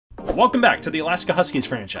Welcome back to the Alaska Huskies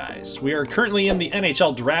franchise. We are currently in the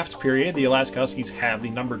NHL draft period. The Alaska Huskies have the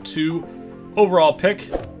number 2 overall pick,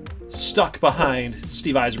 stuck behind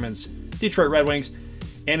Steve Yzerman's Detroit Red Wings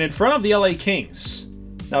and in front of the LA Kings.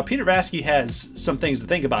 Now, Peter Vaskie has some things to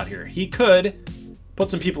think about here. He could put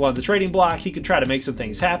some people on the trading block. He could try to make some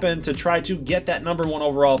things happen to try to get that number 1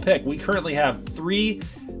 overall pick. We currently have 3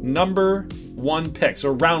 number 1 picks,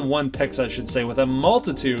 or round 1 picks, I should say, with a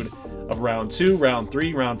multitude of round 2, round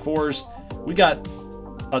 3, round 4s. We got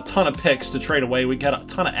a ton of picks to trade away. We got a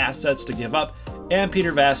ton of assets to give up, and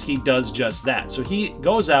Peter Vaskie does just that. So he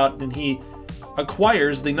goes out and he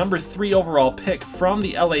acquires the number 3 overall pick from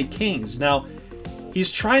the LA Kings. Now,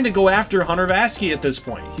 he's trying to go after Hunter Vaskie at this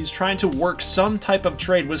point. He's trying to work some type of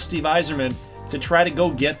trade with Steve Yzerman to try to go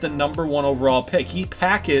get the number 1 overall pick. He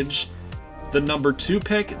packaged the number 2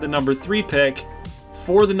 pick, the number 3 pick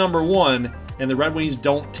for the number 1, and the Red Wings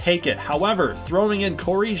don't take it. However, throwing in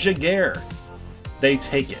Corey Jaguar, they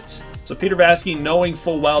take it. So Peter Vaskie, knowing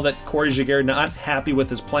full well that Corey Jaguar not happy with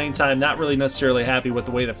his playing time, not really necessarily happy with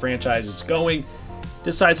the way the franchise is going,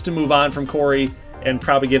 decides to move on from Corey and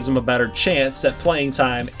probably gives him a better chance at playing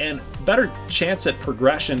time and better chance at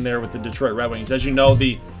progression there with the Detroit Red Wings. As you know,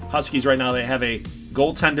 the Huskies right now, they have a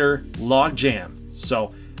goaltender logjam.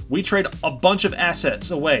 So we trade a bunch of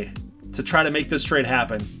assets away to try to make this trade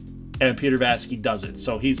happen, and Peter Vaskie does it.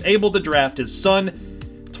 So he's able to draft his son,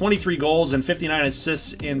 23 goals and 59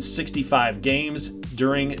 assists in 65 games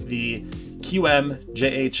during the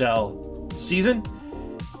QMJHL season.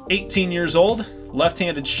 18 years old,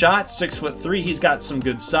 left-handed shot, 6'3". He's got some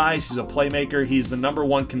good size. He's a playmaker. He's the number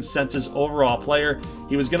 1 consensus overall player.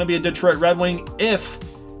 He was going to be a Detroit Red Wing if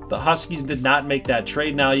the Huskies did not make that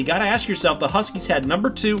trade. Now, you got to ask yourself, the Huskies had number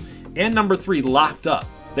 2 and number 3 locked up.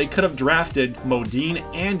 They could have drafted Modine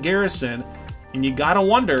and Garrison, and you got to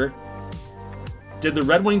wonder, did the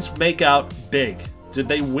Red Wings make out big? Did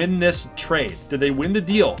they win this trade? Did they win the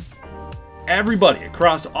deal? Everybody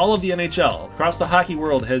across all of the NHL, across the hockey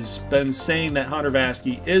world, has been saying that Hunter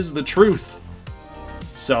Vaskie is the truth.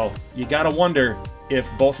 So you got to wonder if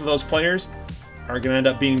both of those players are going to end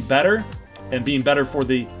up being better and being better for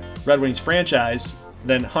the Red Wings franchise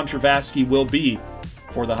than Hunter Vaskie will be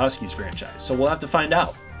for the Huskies franchise. So we'll have to find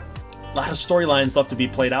out. A lot of storylines left to be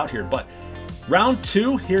played out here, but round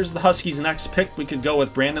 2, here's the Huskies' next pick. We could go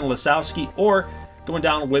with Brandon Lisowski or going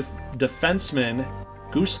down with defenseman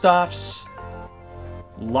Gustavs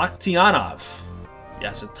Loktianov.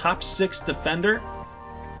 Yes, a top 6 defender.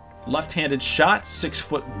 Left-handed shot,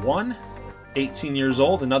 6'1", 18 years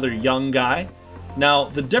old, another young guy. Now,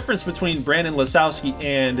 the difference between Brandon Lisowski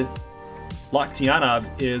and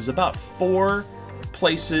Loktianov is about 4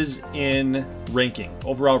 places in ranking,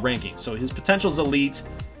 overall ranking. So his potential's elite.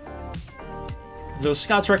 The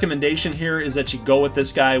scouts' recommendation here is that you go with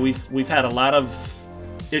this guy. We've had a lot of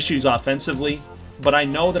issues offensively, but I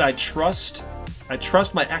know that I trust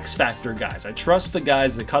my X Factor guys. I trust the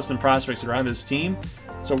guys, the custom prospects that are on this team.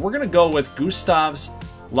 So we're gonna go with Gustavs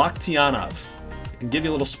Loktianov. I can give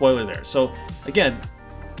you a little spoiler there. So again,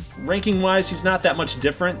 ranking-wise, he's not that much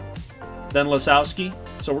different than Lisowski.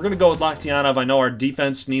 So we're gonna go with Loktianov. I know our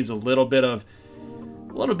defense needs a little bit of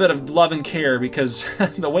love and care because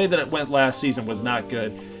the way that it went last season was not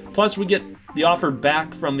good. Plus, we get the offer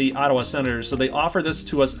back from the Ottawa Senators, so they offer this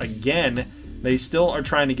to us again. They still are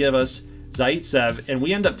trying to give us Zaitsev, and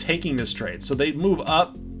we end up taking this trade. So they move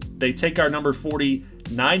up. They take our number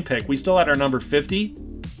 49 pick. We still had our number 50,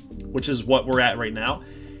 which is what we're at right now.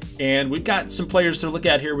 And we've got some players to look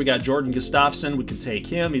at here. We got Jordan Gustafsson. We can take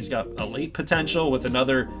him. He's got a late potential with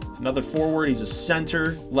another forward. He's a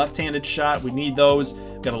center, left-handed shot. We need those.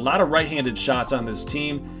 We've got a lot of right-handed shots on this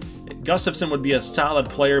team. Gustafsson would be a solid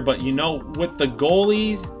player, but you know, with the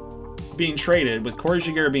goalie being traded, with Corey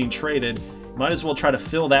Jaguar being traded, might as well try to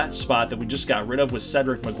fill that spot that we just got rid of with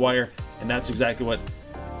Cedric McGuire, and that's exactly what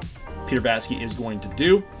Peter Vaskie is going to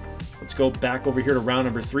do. Let's go back over here to round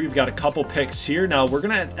number 3. We've got a couple picks here. Now, we're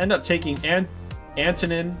going to end up taking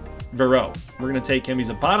Antonin Vero. We're going to take him. He's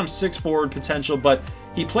a bottom 6 forward potential, but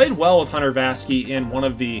he played well with Hunter Vaskie in one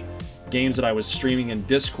of the games that I was streaming in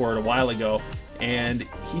Discord a while ago, and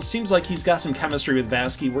he seems like he's got some chemistry with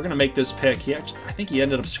Vaskie. We're going to make this pick. I think he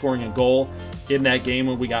ended up scoring a goal in that game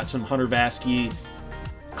when we got some Hunter Vaskie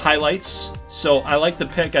highlights. So I like the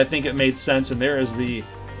pick. I think it made sense, and there is the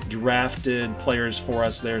drafted players for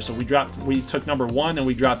us there. So we took number 1 and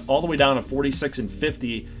we dropped all the way down to 46 and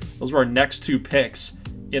 50. Those were our next 2 picks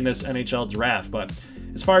in this NHL draft. But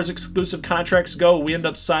as far as exclusive contracts go, we end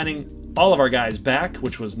up signing all of our guys back,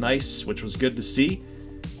 which was nice, which was good to see.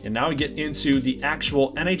 And now we get into the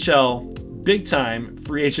actual NHL big time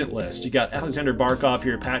free agent list. You got Alexander Barkov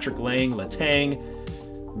here, Patrick Lang, Letang,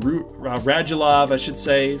 Radulov, I should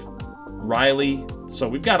say, Riley. So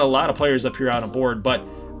we've got a lot of players up here on a board, but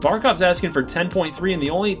Barkov's asking for 10.3, and the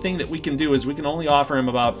only thing that we can do is we can only offer him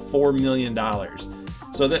about $4 million.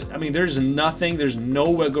 So that, I mean, there's nothing, there's no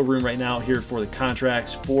wiggle room right now here for the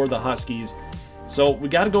contracts for the Huskies. So we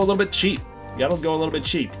got to go a little bit cheap. You got to go a little bit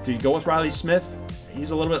cheap. Do you go with Riley Smith?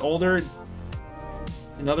 He's a little bit older.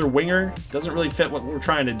 Another winger. Doesn't really fit what we're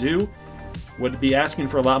trying to do. Would be asking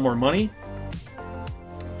for a lot more money.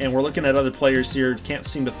 And we're looking at other players here. Can't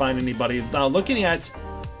seem to find anybody. Now looking at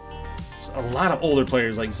a lot of older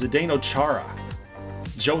players like Zdeno Chara,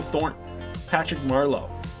 Joe Thornton, Patrick Marleau.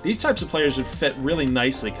 These types of players would fit really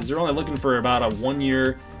nicely because they're only looking for about a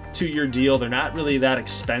 1-year, 2-year deal. They're not really that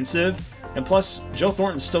expensive. And plus, Joe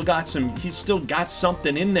Thornton's still got some, he's still got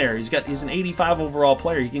something in there. He's an 85 overall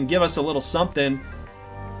player. He can give us a little something.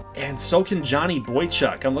 And so can Johnny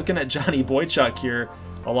Boychuk. I'm looking at Johnny Boychuk here,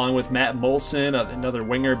 along with Matt Molson, another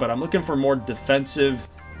winger, but I'm looking for more defensive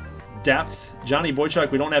depth. Johnny Boychuk,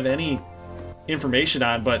 we don't have any information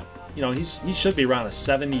on, but you know, he should be around a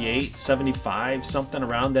 78, 75, something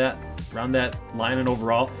around that line and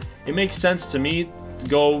overall. It makes sense to me to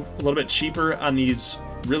go a little bit cheaper on these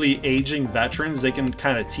really aging veterans. They can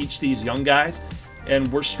kind of teach these young guys, and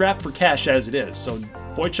we're strapped for cash as it is. So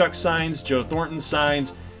Boychuk signs, Joe Thornton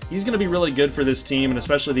signs. He's going to be really good for this team, and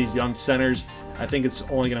especially these young centers. I think it's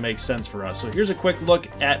only going to make sense for us. So here's a quick look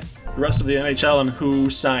at the rest of the NHL and who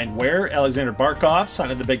signed where. Alexander Barkov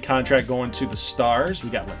signed the big contract going to the Stars. We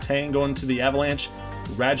got Letang going to the Avalanche.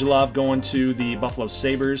 Radulov going to the Buffalo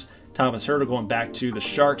Sabres. Thomas Hertl going back to the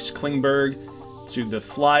Sharks. Klingberg to the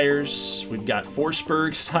Flyers. We've got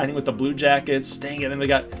Forsberg signing with the Blue Jackets. Dang it, and they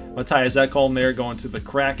got Matthias Ekholm there going to the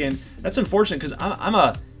Kraken. That's unfortunate because I'm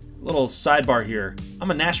a little sidebar here. I'm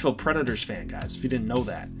a Nashville Predators fan, guys, if you didn't know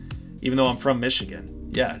that. Even though I'm from Michigan.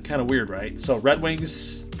 Yeah, kind of weird, right? So Red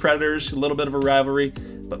Wings, Predators, a little bit of a rivalry.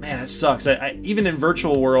 But man, that sucks. Even in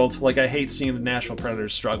virtual world, like, I hate seeing the Nashville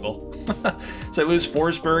Predators struggle. So they lose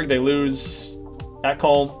Forsberg, they lose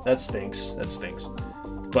Ekholm. That stinks. That stinks.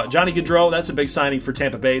 But Johnny Gaudreau, that's a big signing for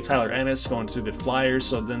Tampa Bay. Tyler Ennis going to the Flyers.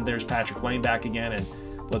 So then there's Patrick Lane back again, and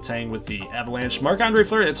Letang with the Avalanche. Marc-Andre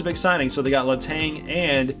Fleury, that's a big signing. So they got Letang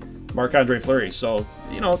and Marc-Andre Fleury. So,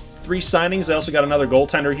 you know, 3 signings. They also got another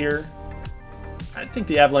goaltender here. I think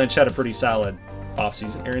the Avalanche had a pretty solid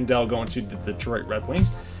offseason. Aaron Dell going to the Detroit Red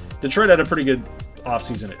Wings. Detroit had a pretty good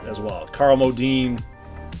offseason as well. Carl Modine.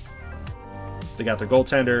 They got their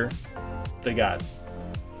goaltender. They got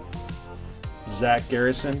Zach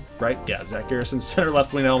Garrison, right? Yeah, Zach Garrison, center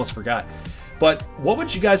left wing. I almost forgot. But what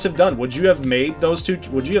would you guys have done? Would you have made those two?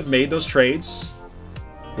 Would you have made those trades?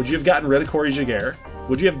 Would you have gotten rid of Corey Jaguar?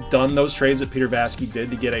 Would you have done those trades that Peter Vaskie did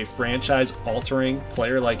to get a franchise-altering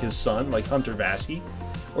player like his son, like Hunter Vaskie?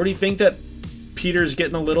 Or do you think that Peter's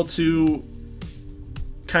getting a little too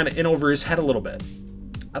kind of in over his head a little bit?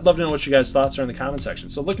 I'd love to know what you guys' thoughts are in the comment section.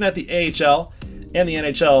 So looking at the AHL and the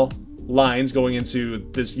NHL lines going into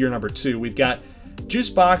this year number 2, we've got Juice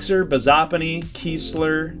Boxer, Bazapany,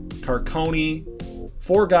 Kiesler, Carconi,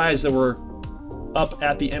 4 guys that were up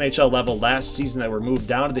at the NHL level last season that were moved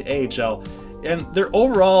down to the AHL. And their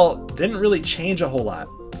overall didn't really change a whole lot.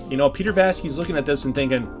 You know, Peter Vaskie's looking at this and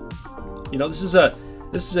thinking, you know, this is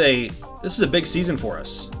a big season for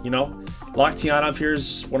us. You know, Loktianov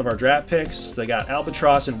here's one of our draft picks. They got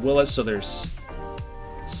Albatross and Willis, so there's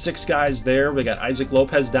 6 guys there. We got Isaac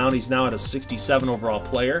Lopez down. He's now at a 67 overall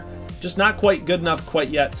player. Just not quite good enough quite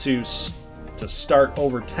yet to start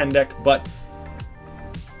over Tendek, but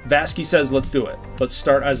Vaskie says, let's do it. Let's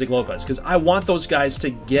start Isaac Lopez, because I want those guys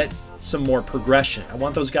to get some more progression. I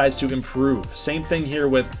want those guys to improve. Same thing here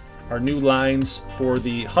with our new lines for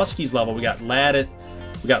the Huskies level. We got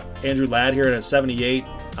Andrew Ladd here at a 78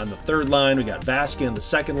 on the 3rd line. We got Vaskie on the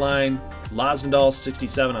 2nd line. Lozendahl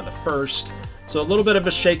 67 on the 1st. So a little bit of a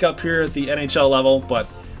shakeup here at the NHL level, but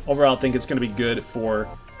overall I think it's going to be good for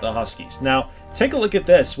the Huskies. Now, take a look at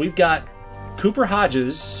this. We've got Cooper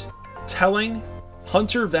Hodges telling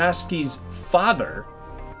Hunter Vaskie's father,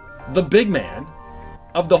 the big man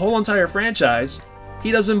of the whole entire franchise,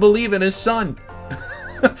 he doesn't believe in his son.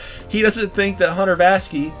 He doesn't think that Hunter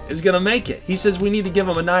Vaskie is going to make it. He says we need to give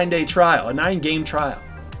him a 9-day trial, a 9-game trial.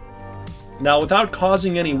 Now, without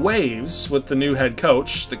causing any waves with the new head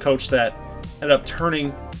coach, the coach that ended up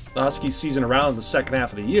turning the Huskies season around in the second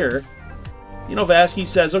half of the year, you know, Vaskie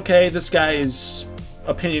says, okay, this guy's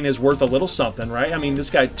opinion is worth a little something, right? I mean, this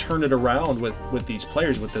guy turned it around with these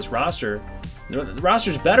players, with this roster. The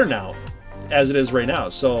roster's better now as it is right now.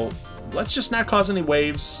 So let's just not cause any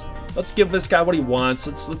waves. Let's give this guy what he wants.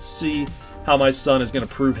 Let's see how my son is going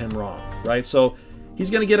to prove him wrong, right? So he's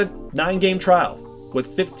going to get a 9-game trial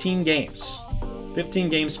with 15 games.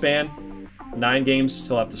 15-game span, 9 games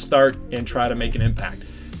he'll have to start and try to make an impact.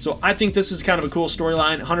 So I think this is kind of a cool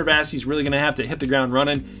storyline. Hunter Vaskie's really going to have to hit the ground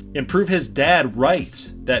running and prove his dad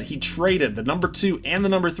right that he traded the number 2 and the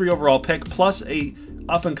number 3 overall pick plus a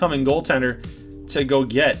up-and-coming goaltender to go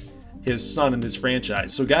get his son in this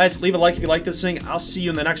franchise. So guys, leave a like if you like this thing. I'll see you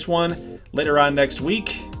in the next one later on next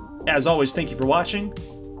week. As always, thank you for watching,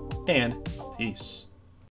 and peace.